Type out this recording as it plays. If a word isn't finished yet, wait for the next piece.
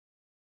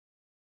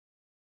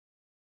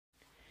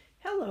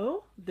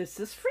Hello, this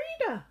is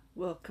Frida.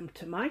 Welcome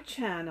to my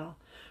channel.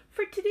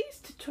 For today's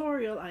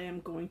tutorial, I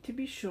am going to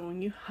be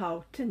showing you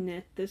how to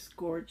knit this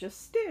gorgeous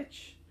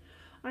stitch.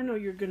 I know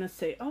you're going to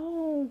say,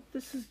 oh,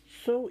 this is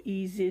so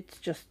easy. It's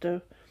just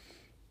a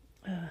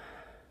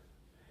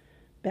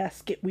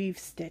basket weave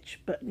stitch.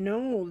 But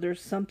no,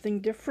 there's something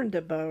different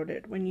about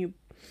it.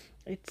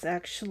 It's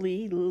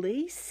actually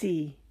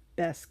Lacey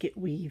basket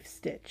weave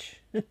stitch.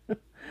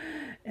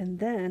 And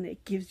then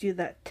it gives you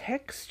that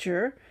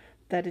texture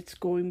that it's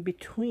going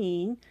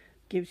between,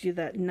 gives you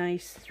that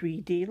nice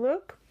 3D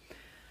look.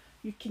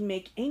 You can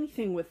make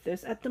anything with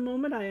this. At the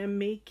moment I am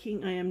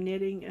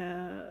knitting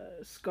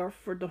a scarf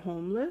for the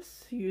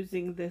homeless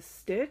using this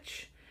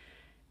stitch,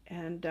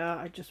 and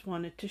I just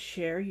wanted to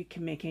share. You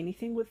can make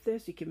anything with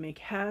this. You can make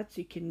hats,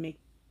 you can make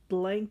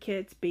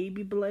blankets,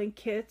 baby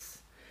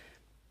blankets,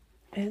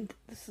 and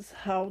this is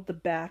how the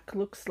back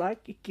looks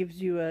like. It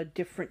gives you a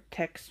different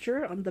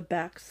texture on the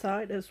back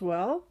side as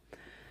well.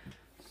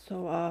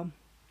 So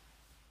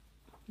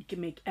you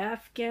can make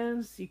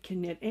afghans, you can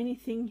knit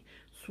anything,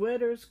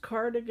 sweaters,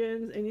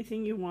 cardigans,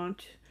 anything you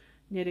want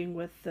knitting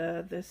with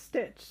this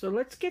stitch. So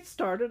let's get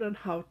started on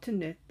how to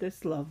knit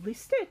this lovely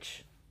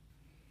stitch.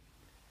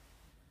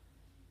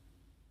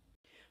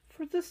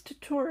 For this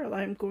tutorial,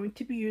 I'm going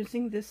to be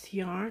using this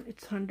yarn.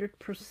 It's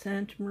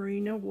 100%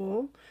 merino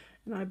wool,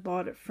 and I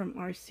bought it from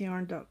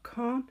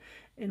rcyarn.com.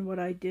 And what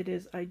I did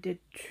is I did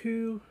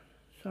two,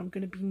 so I'm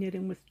going to be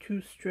knitting with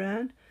 2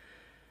 strands,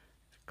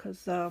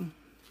 because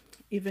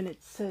even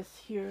it says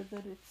here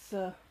that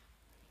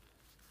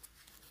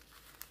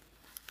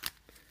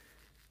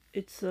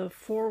it's a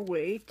 4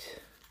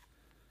 weight,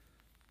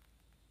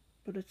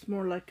 but it's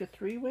more like a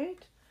 3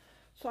 weight.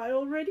 So I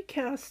already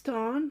cast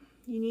on.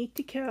 You need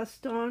to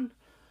cast on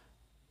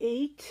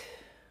 8,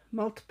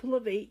 multiple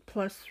of 8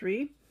 plus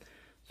 3.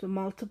 So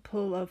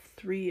multiple of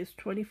 3 is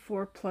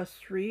 24 plus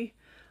 3.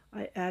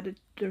 I added,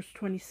 there's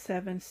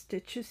 27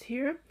 stitches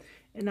here,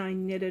 and I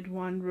knitted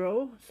 1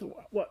 row.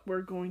 So what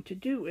we're going to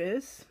do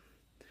is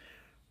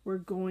we're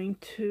going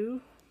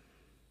to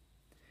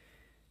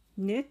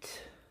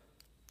knit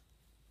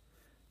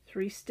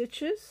 3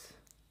 stitches,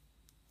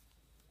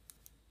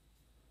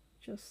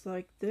 just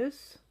like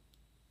this,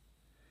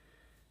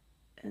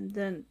 and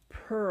then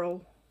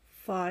purl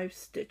 5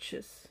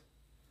 stitches.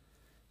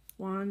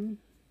 1,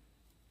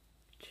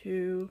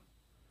 2,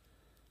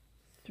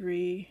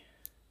 3,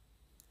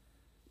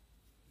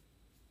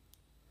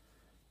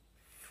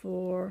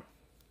 4,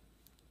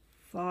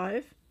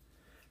 5.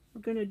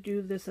 We're going to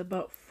do this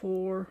about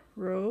 4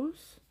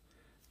 rows.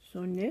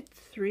 So knit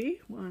 3,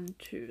 1,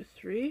 2,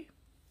 3,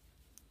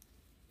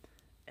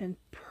 and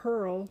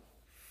purl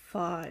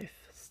 5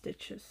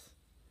 stitches,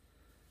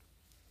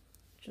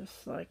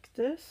 just like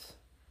this.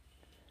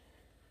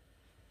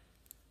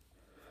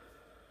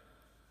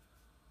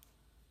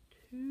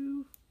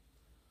 2,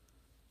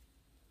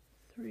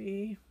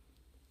 3,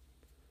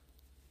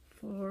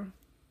 4,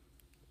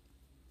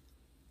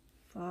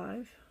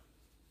 5.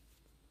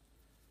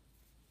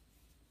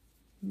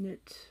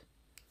 Knit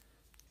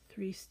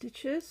 3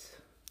 stitches,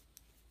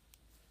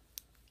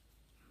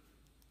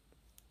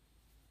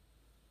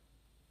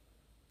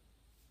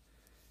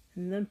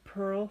 and then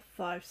purl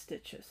 5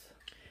 stitches.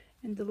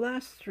 And the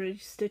last 3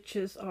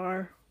 stitches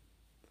are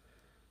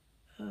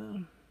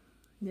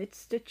knit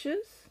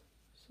stitches,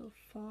 so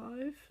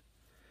 5,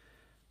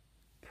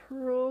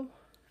 purl,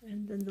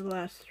 and then the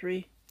last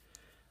 3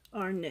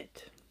 are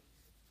knit.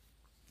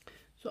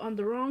 So on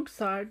the wrong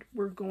side,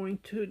 we're going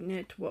to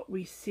knit what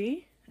we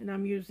see, and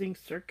I'm using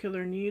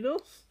circular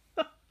needles.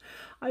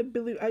 I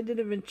believe I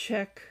didn't even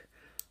check.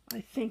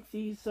 I think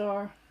these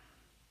are,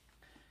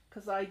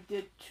 because I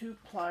did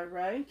 2-ply,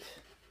 right?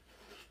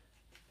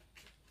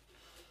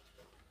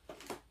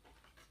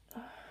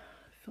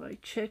 If I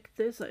check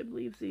this, I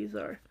believe these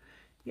are,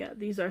 yeah,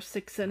 these are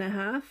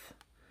 6.5.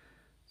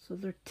 So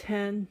they're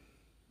 10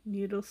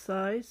 needle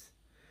size.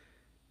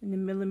 In the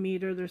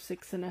millimeter, they're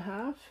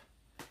 6.5.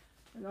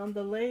 And on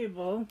the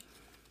label,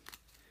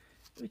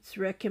 it's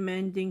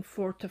recommending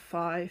 4 to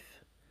 5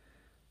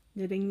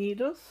 knitting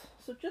needles.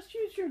 So just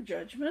use your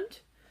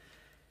judgment.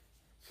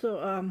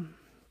 So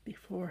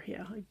before,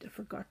 yeah, I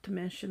forgot to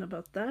mention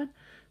about that.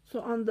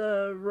 So on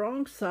the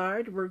wrong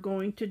side, we're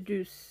going to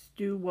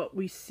do what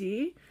we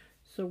see.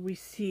 So we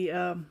see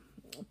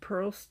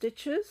purl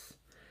stitches,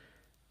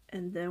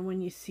 and then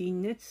when you see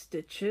knit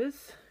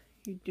stitches,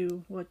 you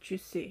do what you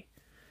see.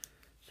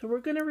 So we're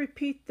going to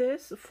repeat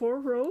this 4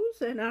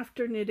 rows, and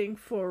after knitting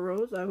 4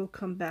 rows, I will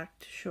come back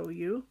to show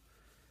you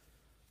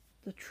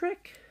the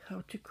trick,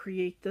 how to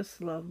create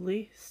this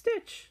lovely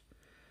stitch.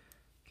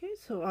 Okay,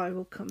 so I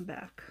will come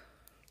back,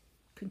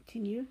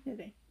 continue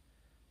knitting.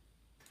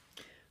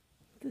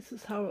 This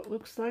is how it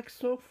looks like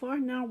so far.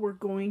 Now we're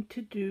going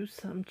to do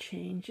some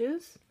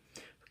changes.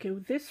 Okay,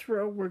 with this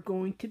row, we're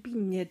going to be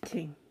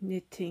knitting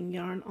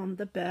yarn on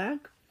the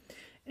back,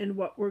 and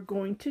what we're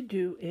going to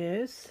do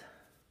is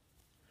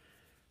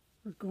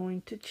we're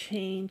going to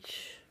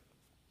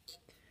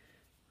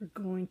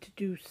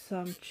do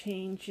some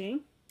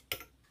changing.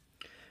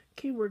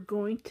 Okay, we're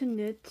going to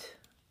knit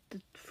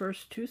the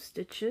first 2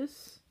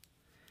 stitches,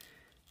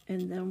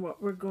 and then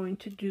what we're going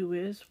to do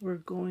is we're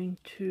going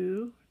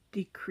to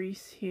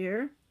decrease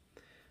here.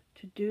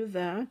 To do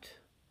that,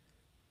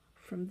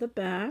 from the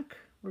back,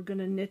 we're going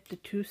to knit the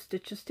 2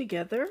 stitches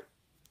together,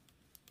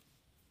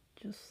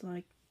 just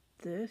like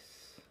this.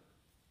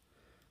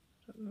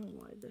 I don't know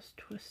why this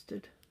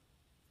twisted.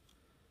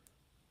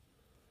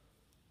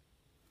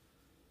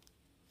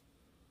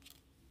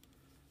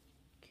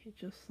 Okay,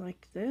 just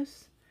like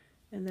this.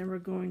 And then we're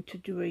going to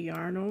do a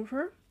yarn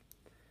over.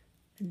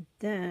 And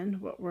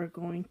then what we're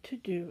going to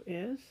do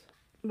is,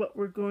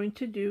 we're going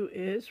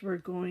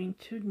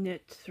to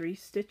knit 3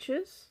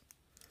 stitches.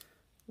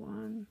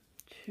 1,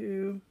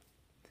 2,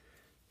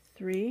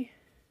 3.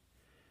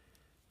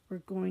 We're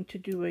going to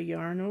do a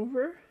yarn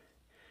over,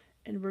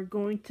 and we're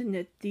going to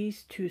knit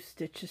these 2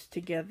 stitches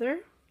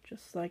together,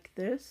 just like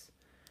this,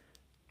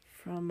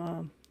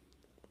 from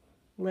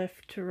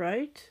left to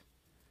right,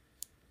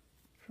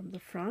 from the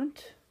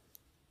front.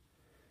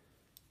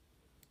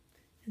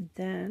 And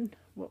then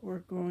what we're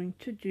going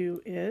to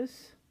do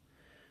is,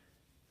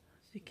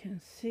 as you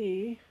can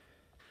see,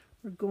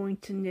 we're going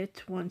to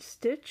knit 1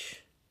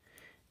 stitch,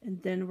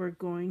 and then we're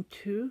going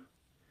to,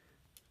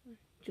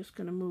 just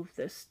going to move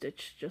this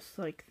stitch just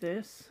like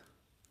this.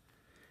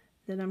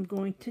 Then I'm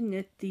going to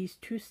knit these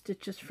 2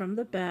 stitches from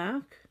the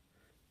back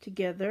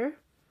together.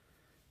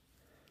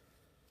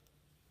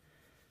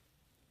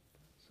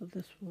 So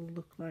this will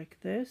look like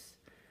this.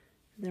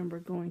 Then we're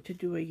going to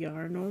do a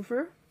yarn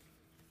over.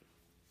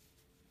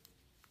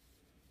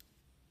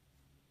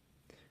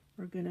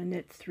 We're going to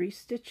knit 3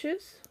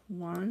 stitches.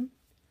 1,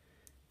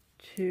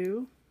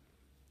 2,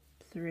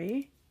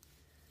 3.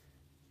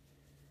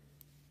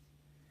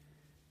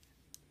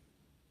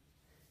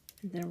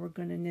 And then we're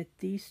going to knit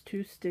these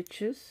 2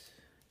 stitches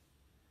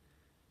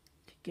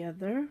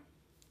together,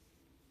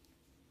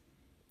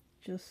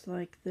 just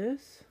like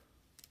this,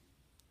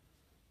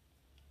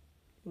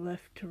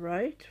 left to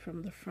right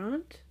from the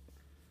front.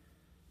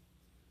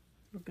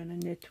 We're going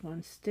to knit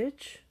 1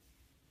 stitch,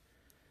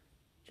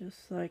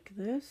 just like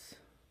this.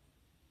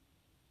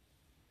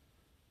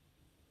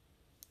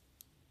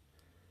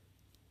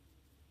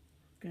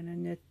 We're going to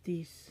knit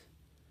these.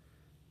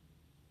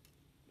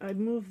 I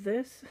move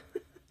this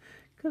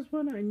because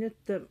when I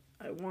knit them,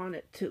 I want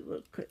it to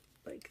look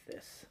like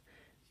this.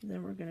 And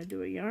then we're going to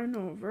do a yarn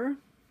over.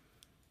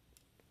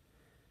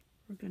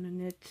 We're going to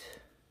knit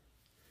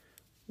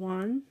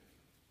 1,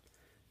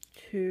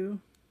 2,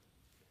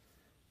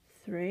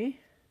 3,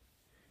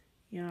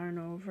 yarn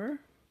over,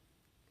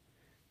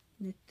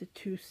 knit the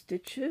 2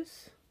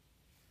 stitches,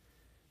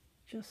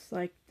 just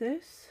like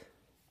this.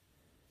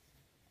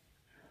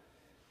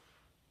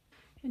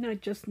 And I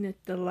just knit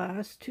the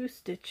last 2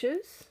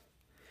 stitches.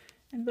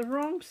 And the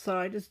wrong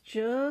side is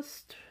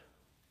just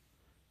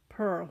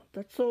purl.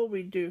 That's all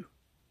we do.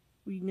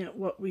 We knit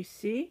what we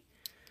see,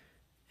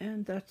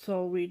 and that's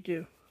all we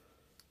do.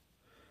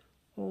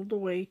 All the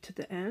way to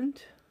the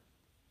end,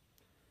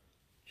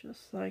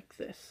 just like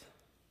this.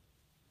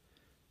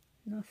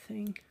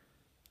 Nothing.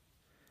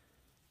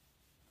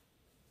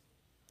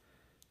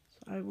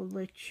 So I will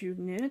let you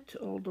knit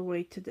all the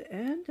way to the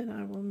end, and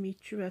I will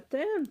meet you at the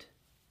end.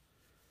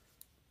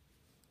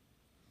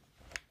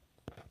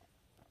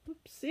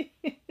 Oopsie.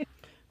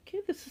 Okay,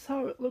 this is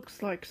how it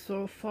looks like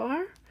so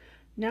far.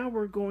 Now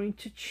we're going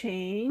to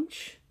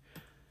change.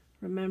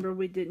 Remember,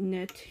 we did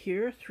knit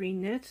here, 3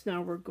 knits.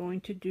 Now we're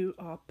going to do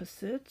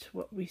opposite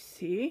what we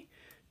see.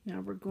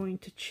 Now we're going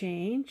to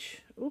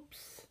change.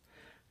 Oops,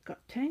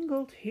 got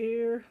tangled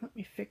here. Let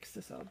me fix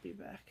this, I'll be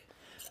back.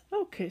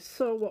 Okay,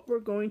 so what we're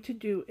going to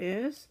do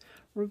is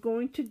we're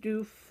going to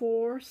do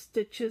 4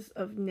 stitches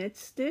of knit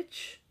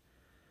stitch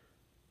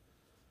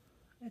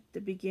at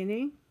the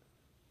beginning.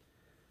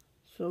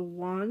 So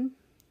 1,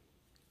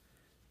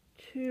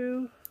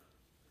 2,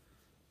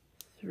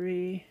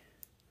 3,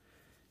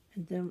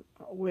 and then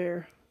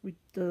where we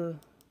the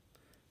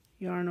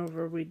yarn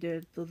over we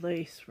did the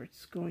lace, where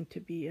it's going to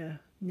be a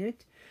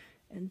knit,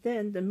 and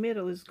then the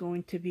middle is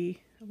going to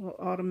be, well,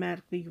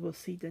 automatically you will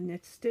see the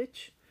knit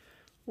stitch.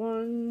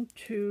 1,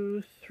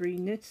 2, 3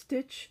 knit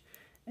stitch,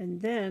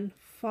 and then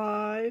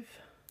 5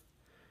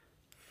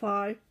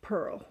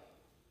 purl.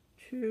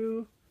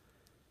 2,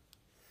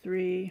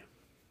 3,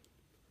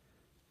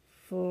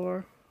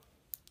 4,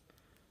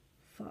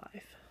 5.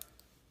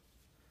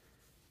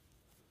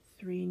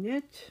 3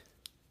 knit.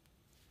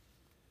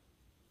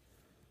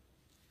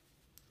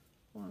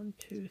 1,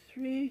 2,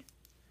 3.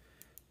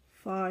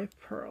 5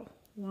 purl.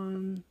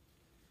 1,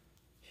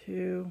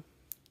 2,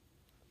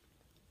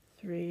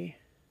 3,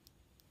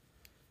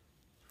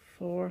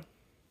 4,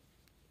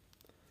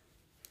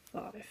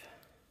 5.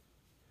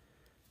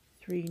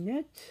 3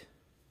 knit.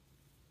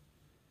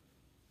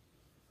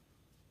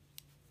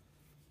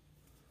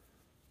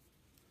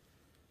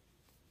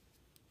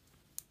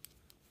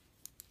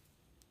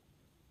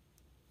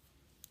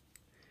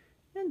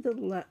 And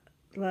the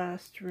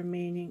last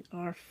remaining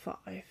are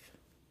 5.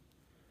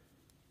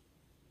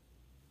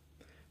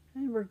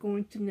 And we're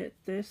going to knit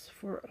this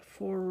for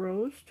 4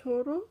 rows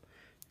total.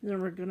 And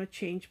then we're going to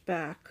change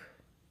back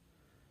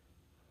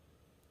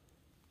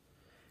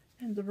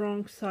And the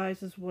wrong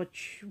size is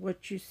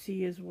what you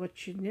see is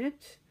what you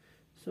knit.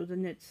 So the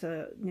knits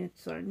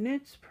are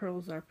knits,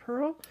 pearls are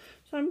pearl.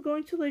 So I'm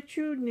going to let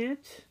you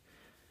knit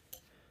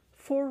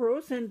 4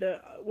 rows, and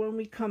when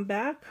we come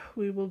back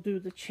we will do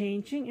the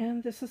changing,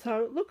 and this is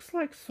how it looks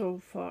like so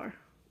far.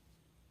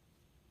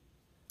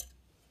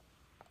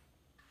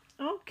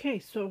 Okay,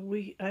 so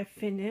I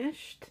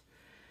finished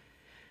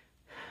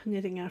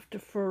knitting after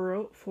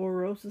 4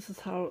 rows. This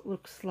is how it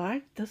looks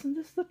like. Doesn't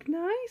this look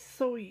nice?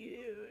 So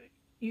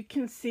you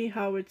can see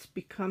how it's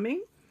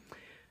becoming.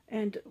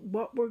 And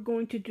what we're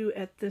going to do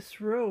at this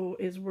row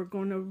is we're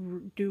going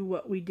to do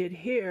what we did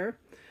here.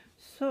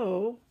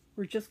 So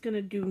we're just going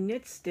to do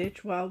knit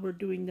stitch. While we're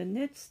doing the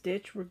knit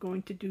stitch, we're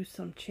going to do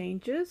some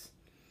changes.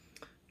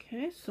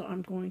 Okay, so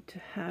I'm going to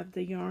have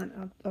the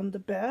yarn on the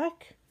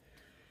back,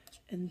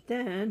 and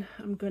then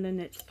I'm going to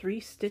knit 3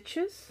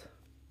 stitches.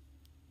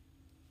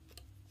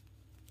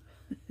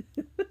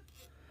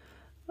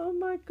 Oh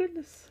my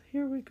goodness,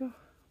 here we go.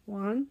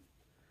 1,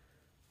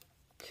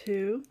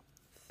 2,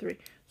 3.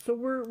 So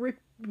we're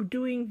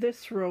doing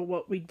this row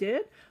what we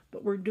did,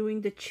 but we're doing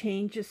the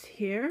changes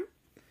here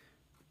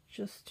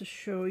just to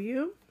show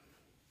you.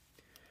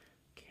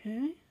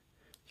 Okay,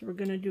 so we're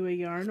going to do a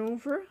yarn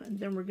over, and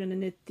then we're going to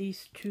knit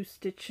these 2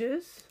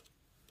 stitches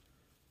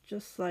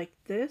just like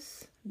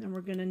this, and then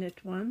we're going to knit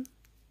 1.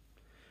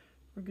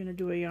 We're going to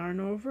do a yarn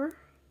over.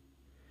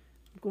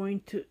 I'm going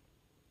to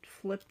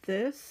flip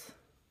this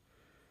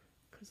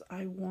because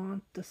I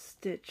want the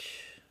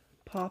stitch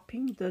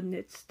popping, the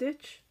knit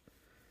stitch,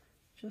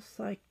 just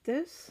like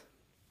this.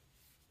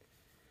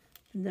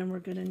 And then we're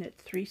going to knit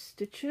 3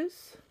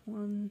 stitches.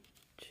 1,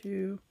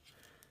 2,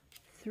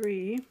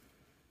 3.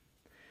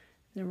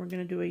 Then we're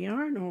going to do a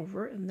yarn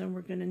over, and then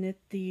we're going to knit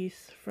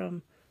these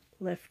from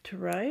left to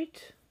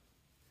right.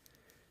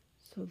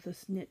 So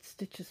this knit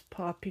stitch is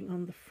popping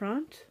on the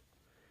front,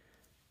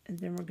 and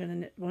then we're going to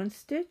knit 1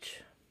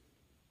 stitch.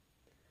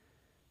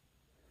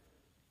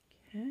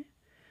 Okay,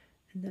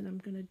 and then I'm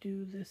going to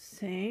do the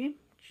same,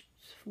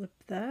 just flip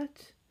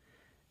that.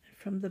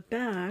 From the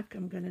back,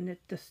 I'm going to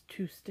knit this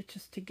 2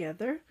 stitches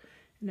together,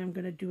 and I'm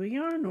going to do a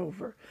yarn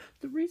over.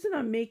 The reason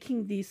I'm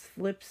making these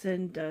flips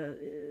and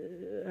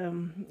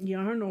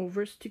yarn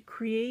overs to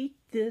create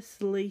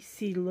this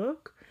lacy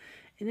look,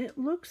 and it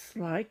looks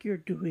like you're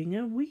doing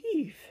a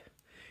weave.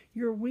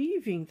 You're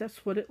weaving,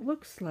 that's what it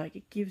looks like.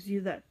 It gives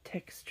you that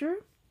texture.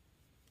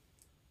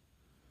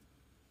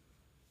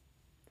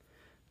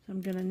 So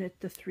I'm going to knit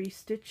the 3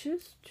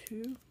 stitches,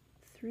 2,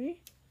 3,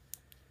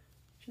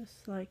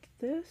 just like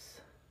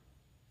this.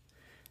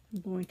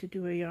 I'm going to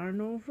do a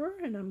yarn over,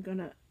 and I'm going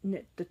to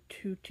knit the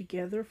 2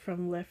 together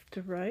from left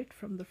to right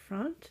from the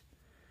front.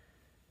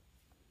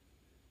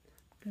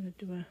 I'm going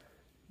to do a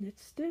knit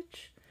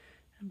stitch.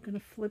 I'm going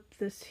to flip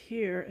this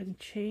here and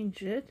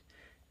change it,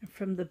 and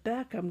from the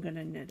back I'm going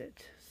to knit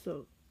it.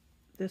 So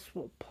this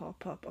will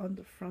pop up on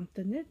the front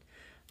the knit.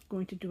 I'm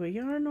going to do a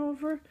yarn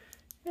over,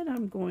 and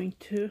I'm going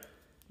to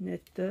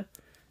knit the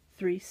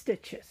 3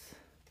 stitches.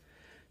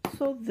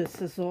 So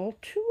this is all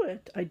to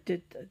it. I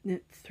did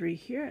knit 3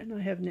 here, and I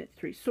have knit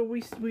 3. So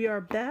we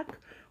are back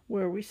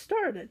where we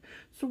started.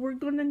 So we're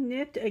going to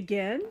knit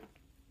again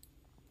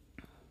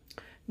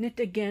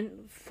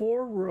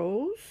 4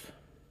 rows,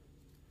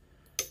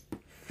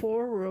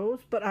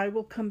 but I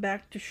will come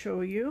back to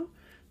show you.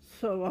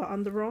 So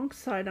on the wrong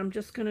side, I'm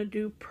just going to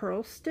do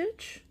purl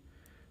stitch.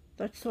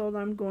 That's all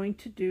I'm going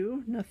to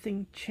do,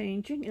 nothing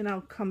changing, and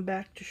I'll come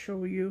back to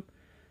show you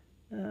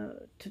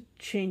to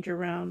change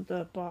around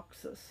the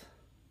boxes.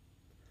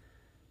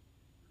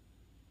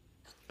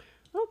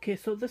 Okay,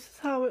 so this is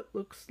how it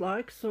looks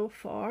like so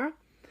far,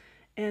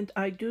 and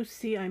I do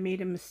see I made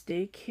a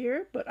mistake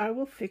here, but I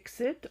will fix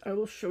it. I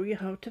will show you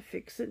how to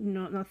fix it.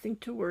 Nothing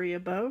to worry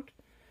about.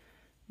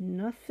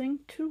 Nothing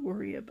to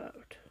worry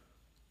about.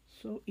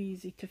 So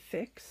easy to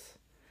fix.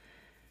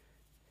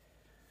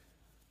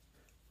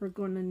 We're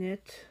going to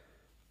knit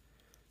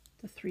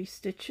the 3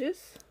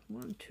 stitches,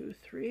 1, 2,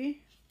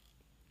 3.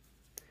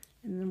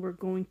 And then we're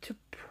going to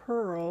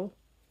purl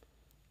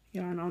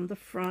yarn on the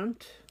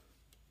front,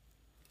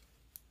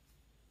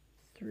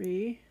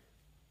 3,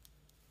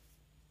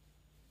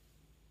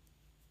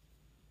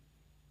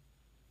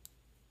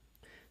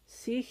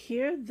 see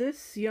here,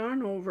 this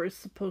yarn over is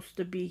supposed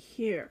to be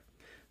here.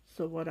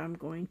 So what I'm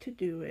going to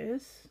do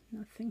is,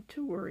 nothing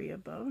to worry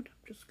about,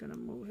 I'm just going to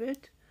move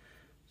it.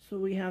 So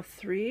we have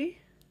 3,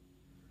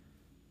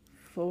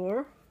 4,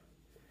 I'm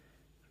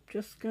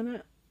just going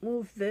to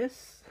move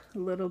this a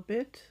little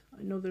bit.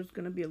 I know there's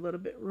going to be a little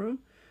bit room.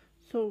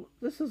 So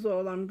this is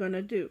all I'm going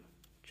to do,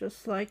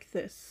 just like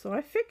this. So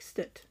I fixed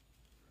it.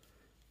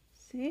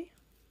 See?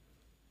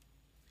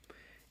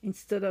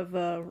 Instead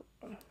of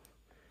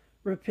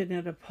ripping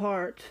it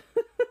apart,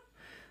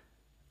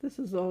 this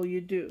is all you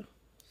do.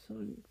 So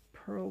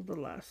purl the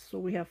last. So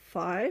we have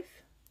 5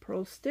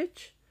 purl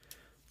stitch,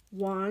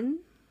 1,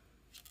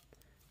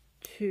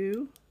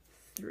 2,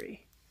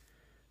 3,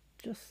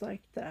 just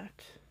like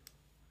that.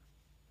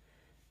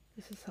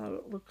 This is how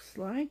it looks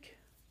like.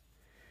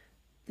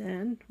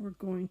 Then we're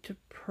going to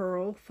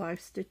purl 5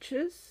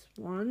 stitches.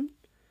 1,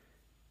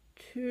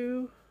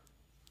 2,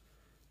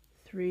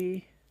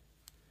 3,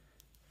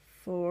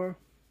 4,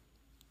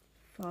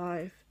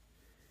 5.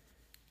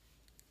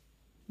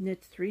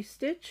 Knit 3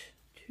 stitch.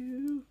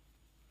 2,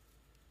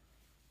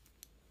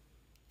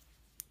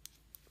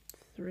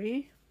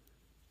 3.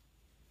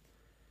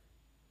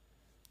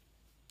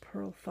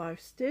 Purl 5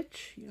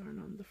 stitch. Yarn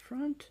on the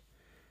front.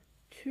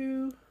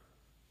 2,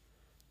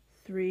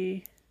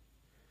 3,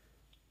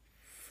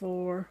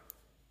 4,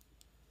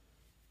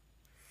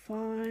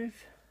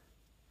 5.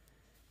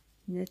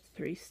 Knit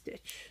 3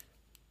 stitch.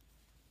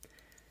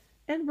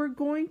 And we're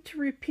going to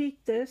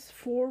repeat this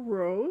 4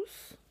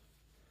 rows.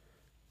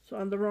 So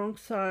on the wrong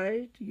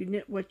side, you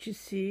knit what you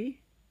see.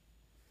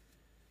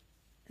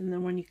 And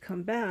then when you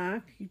come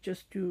back, you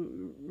just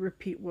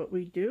repeat what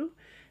we do.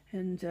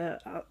 And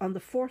on the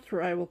 4th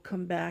row, I will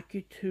come back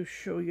to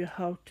show you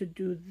how to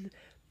do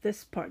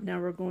this part. Now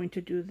we're going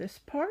to do this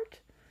part.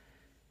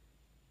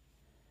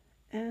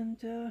 And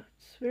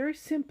it's very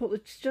simple.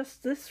 It's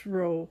just this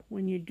row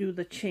when you do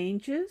the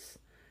changes.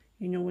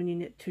 You know, when you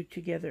knit 2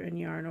 together and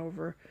yarn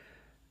over,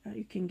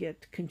 you can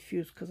get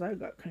confused, because I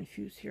got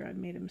confused here. I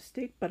made a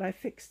mistake, but I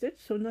fixed it,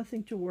 so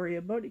nothing to worry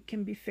about. It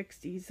can be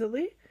fixed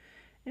easily.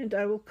 And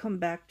I will come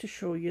back to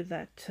show you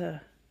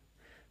that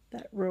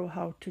row,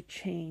 how to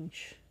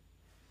change.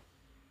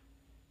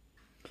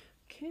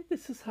 Okay,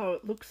 this is how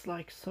it looks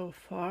like so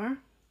far.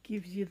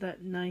 Gives you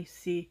that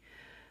nicey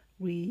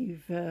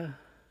weave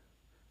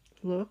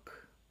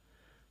look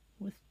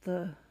with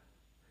the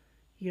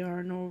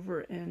yarn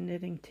over and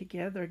knitting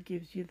together.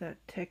 Gives you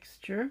that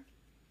texture.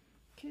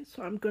 Okay,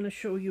 so I'm going to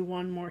show you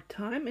one more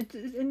time,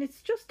 and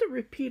it's just a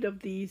repeat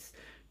of these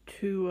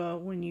two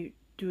when you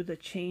do the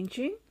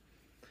changing.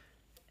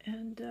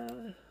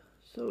 And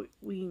so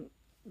we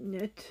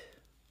knit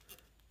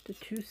the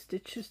 2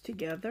 stitches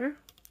together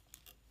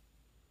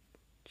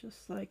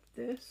just like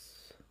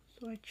this.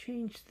 So I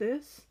change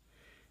this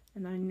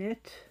and I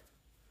knit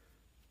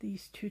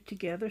these 2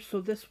 together,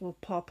 so this will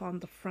pop on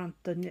the front,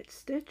 the knit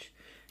stitch,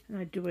 and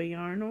I do a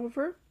yarn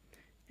over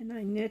and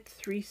I knit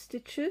 3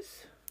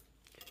 stitches,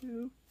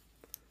 2,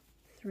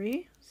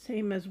 3,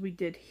 same as we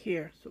did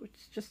here, so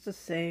it's just the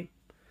same.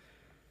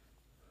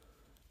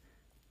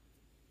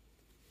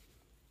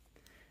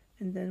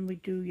 And then we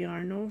do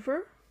yarn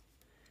over,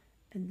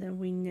 and then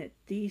we knit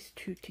these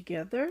 2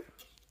 together.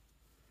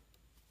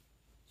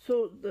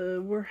 So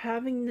we're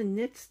having the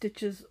knit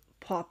stitches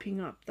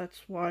popping up,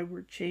 that's why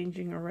we're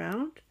changing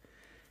around.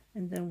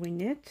 And then we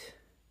knit,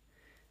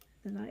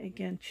 then I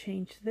again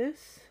change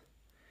this,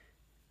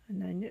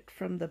 and I knit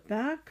from the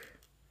back.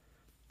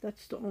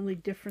 That's the only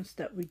difference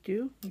that we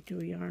do. We do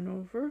a yarn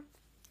over,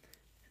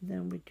 and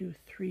then we do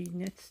 3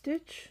 knit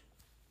stitch.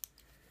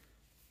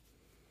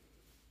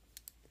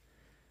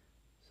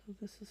 So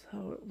this is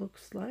how it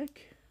looks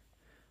like.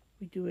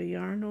 We do a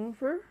yarn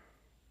over,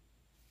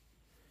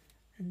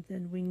 and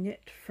then we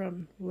knit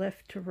from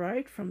left to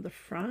right from the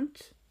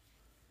front,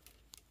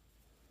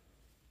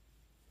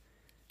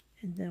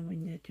 and then we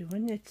do a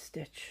knit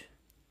stitch,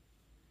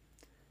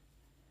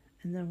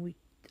 and then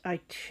I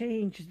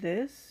change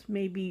this.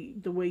 Maybe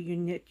the way you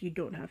knit, you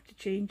don't have to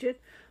change it,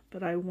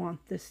 but I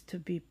want this to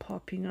be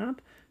popping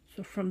up.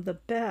 So from the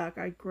back,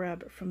 I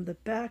grab it from the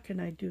back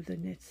and I do the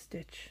knit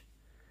stitch.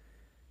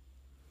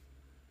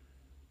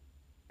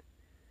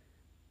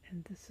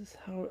 And this is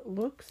how it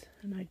looks,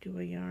 and I do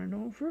a yarn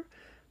over.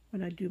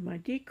 When I do my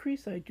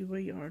decrease, I do a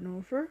yarn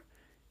over,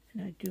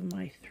 and I do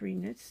my 3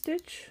 knit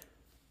stitch,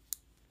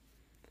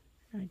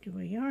 and I do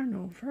a yarn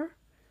over,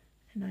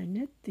 and I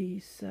knit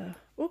these,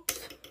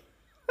 oops,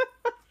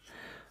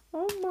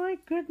 oh my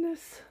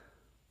goodness,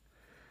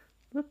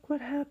 look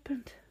what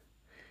happened.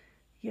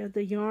 Yeah,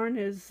 the yarn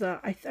is,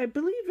 I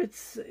believe it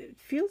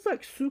feels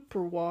like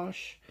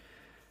superwash.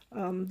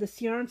 This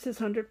yarn says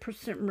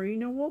 100%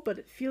 merino wool, but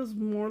it feels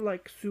more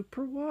like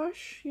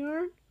superwash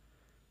yarn.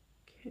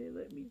 Okay,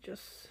 let me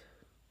just,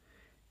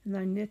 and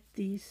I knit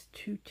these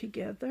 2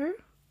 together.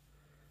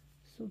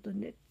 So the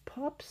knit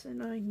pops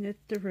and I knit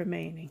the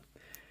remaining.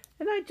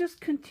 And I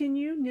just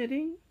continue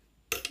knitting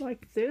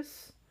like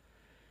this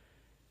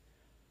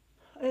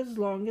as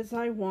long as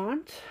I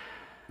want.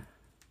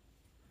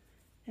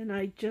 And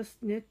I just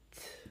I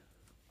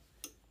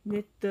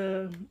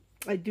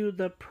do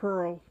the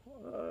purl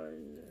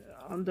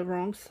on the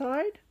wrong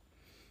side.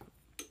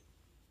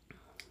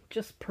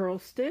 Just purl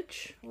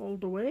stitch all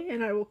the way,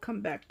 and I will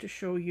come back to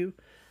show you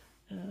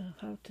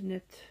how to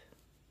knit.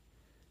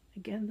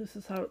 Again, this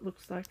is how it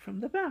looks like from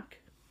the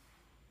back.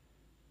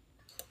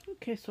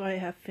 Okay, so I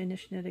have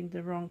finished knitting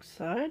the wrong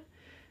side,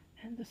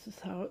 and this is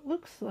how it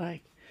looks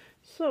like.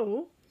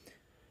 So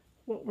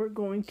what we're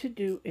going to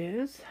do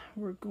is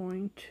we're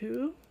going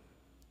to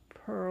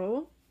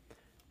purl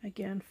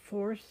again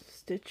 4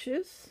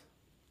 stitches,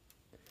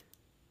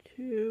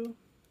 2,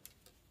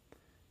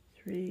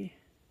 3,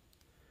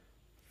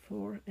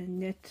 4, and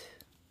knit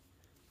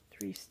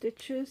 3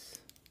 stitches,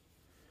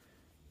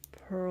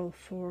 purl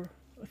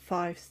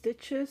 5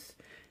 stitches.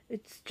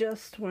 It's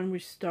just when we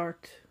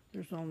start,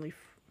 there's only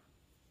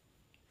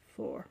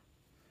 4,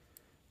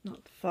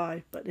 not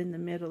 5, but in the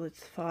middle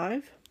it's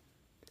 5,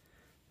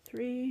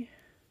 3,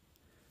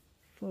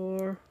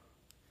 4,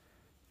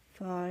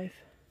 5,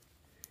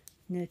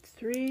 knit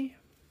 3,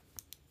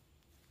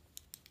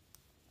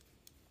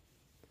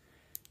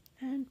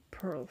 and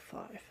purl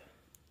 5,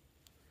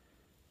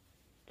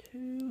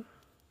 2,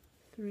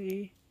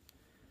 3,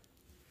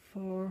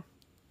 4,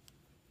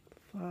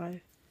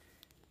 5,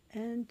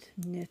 and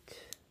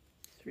knit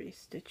 3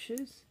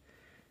 stitches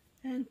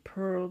and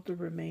purl the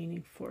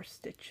remaining 4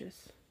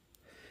 stitches.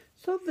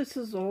 So this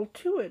is all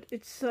to it.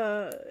 It's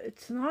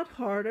not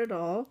hard at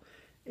all.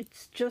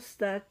 It's just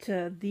that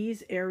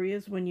these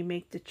areas when you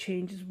make the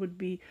changes would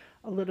be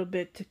a little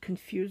bit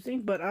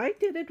confusing, but I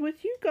did it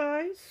with you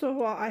guys,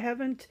 so I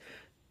haven't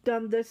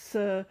done this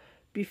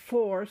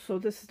before, so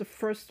this is the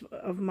first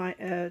of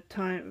my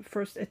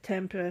first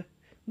attempt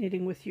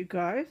knitting with you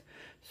guys.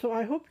 So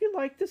I hope you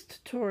like this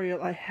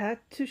tutorial. I had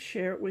to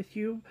share it with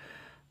you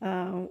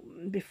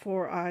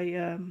before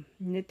I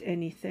knit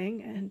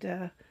anything, and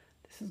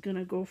this is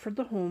gonna go for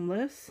the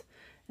homeless,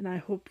 and I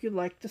hope you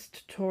like this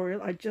tutorial.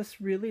 I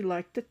just really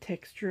like the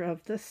texture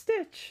of the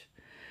stitch.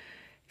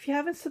 If you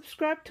haven't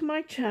subscribed to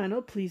my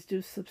channel, please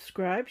do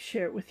subscribe,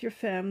 share it with your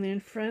family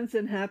and friends,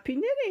 and happy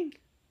knitting!